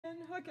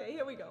Okay,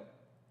 here we go.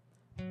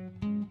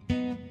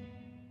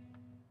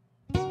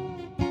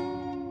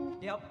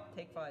 Yep,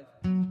 take 5.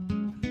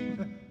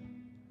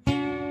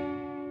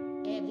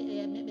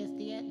 Miss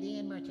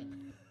the merchant.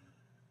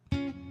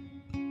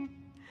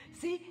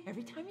 See,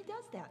 every time he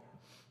does that.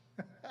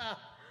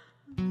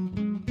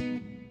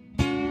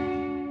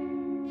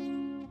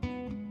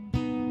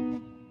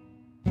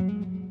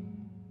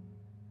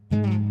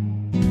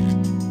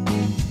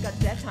 Got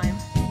that time.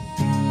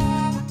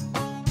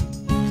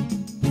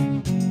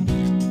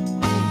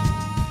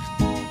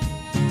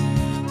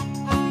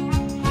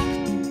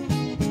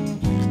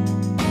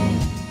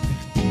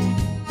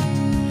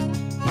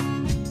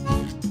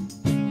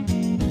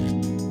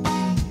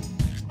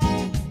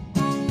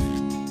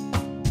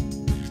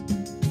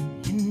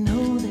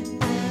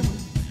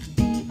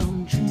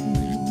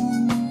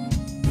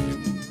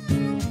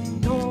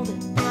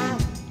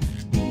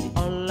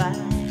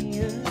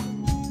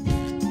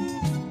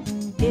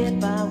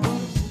 If I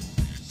was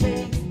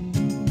saying,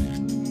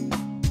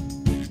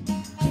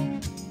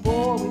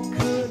 boy, we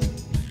couldn't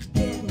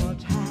get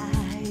much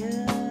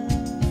higher.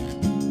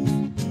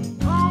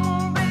 Come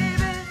on,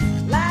 baby,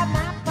 light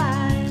my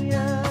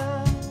fire.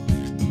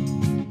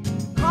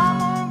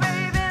 Come on,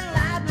 baby,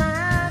 light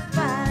my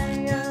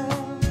fire.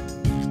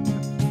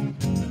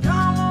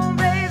 Come on,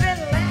 baby,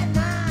 light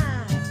my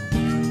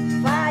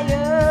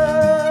fire.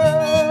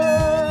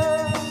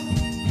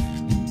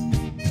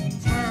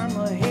 Time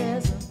of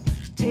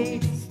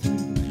hesitation.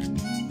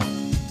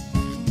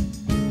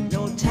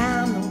 No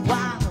time to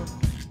wallow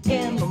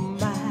in the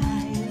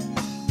mire.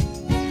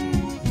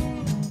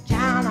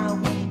 Down I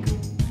wake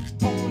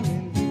up only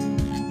you,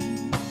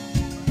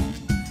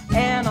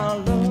 and our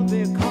love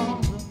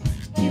becomes a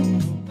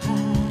funeral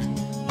pyre.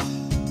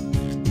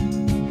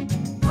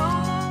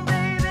 Come on,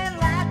 baby,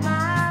 light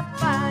my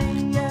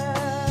fire.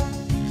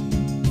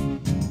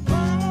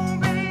 Come on,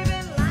 baby,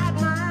 light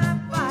my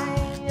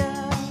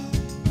fire.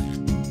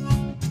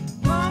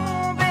 Come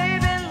on,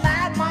 baby,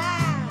 light my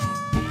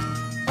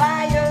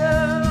fire.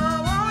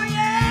 Oh,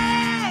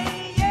 yeah,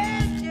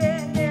 yeah,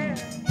 yeah, yeah.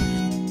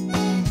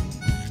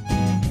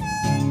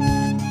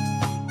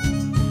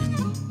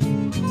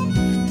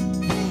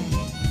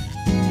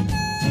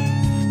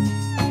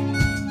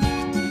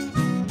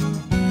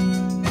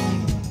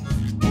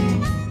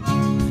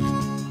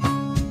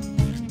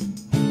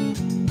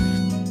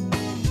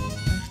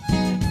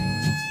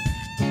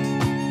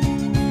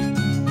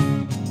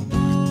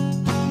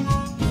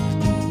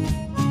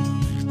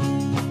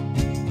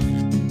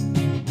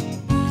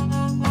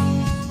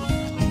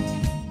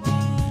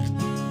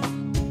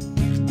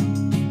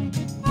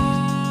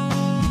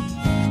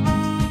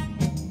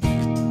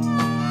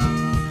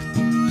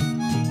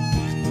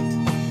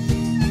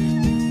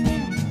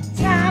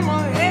 Time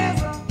of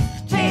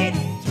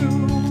hesitating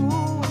through.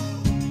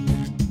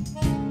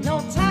 No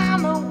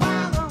time to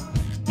wallow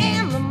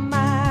in the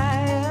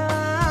mire.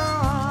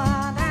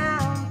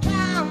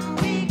 Downtown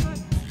we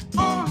could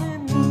only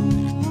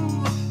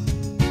move,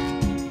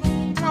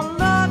 and our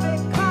love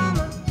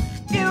becoming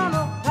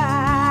funeral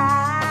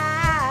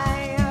pyre.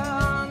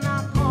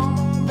 Now come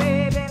on,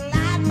 baby,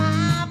 light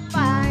my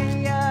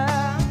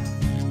fire.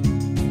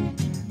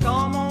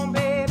 Come on,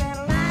 baby,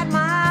 light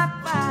my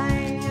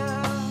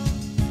fire.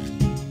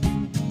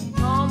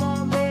 Come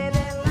on,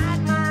 baby,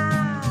 light my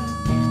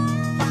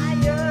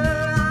fire.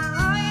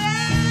 Oh,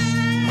 yeah,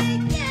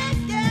 yeah,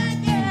 yeah,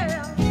 yeah.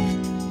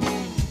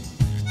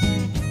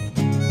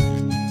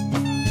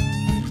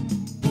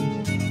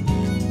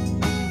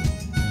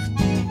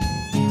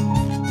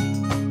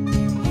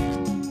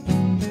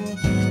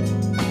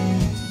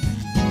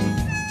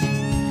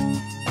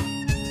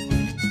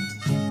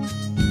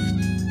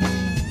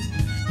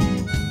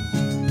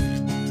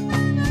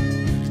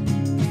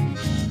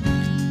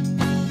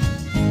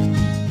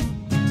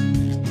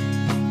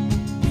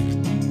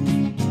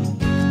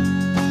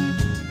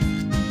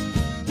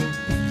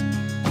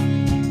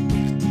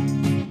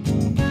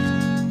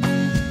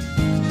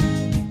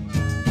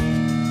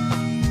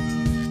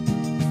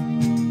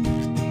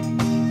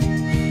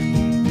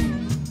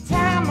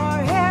 Time of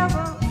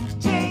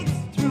hesitates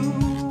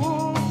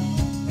through.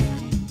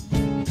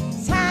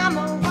 Time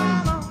to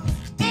wallow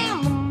in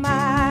the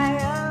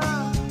mire.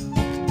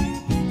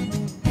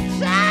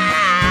 So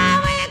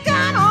we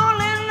can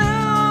only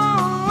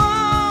lose.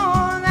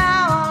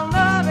 Now our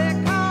love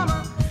become a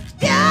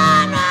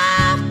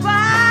funeral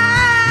pyre.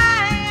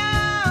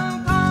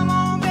 Come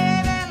on,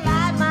 baby,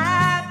 light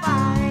my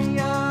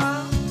fire.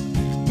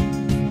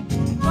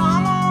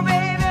 Come on,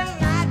 baby,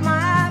 light my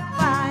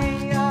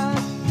fire.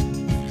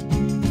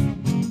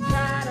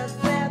 Try to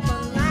set the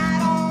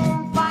night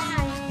on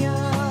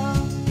fire.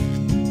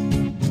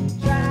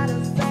 Try to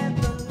set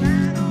the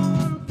night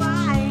on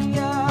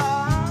fire.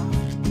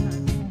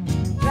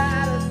 Try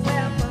to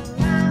set the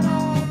night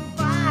on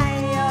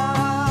fire.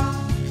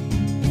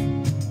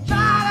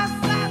 Try to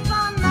set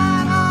the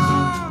night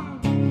on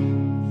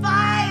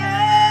fire.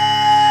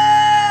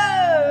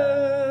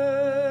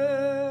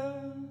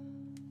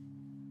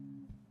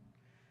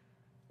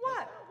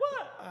 What?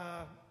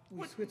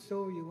 We switched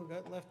over. You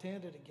got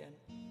left-handed again.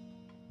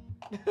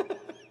 What the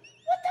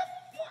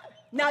fuck?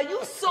 Now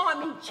you saw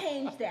me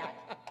change that.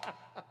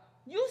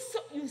 You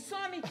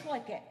saw me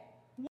click it.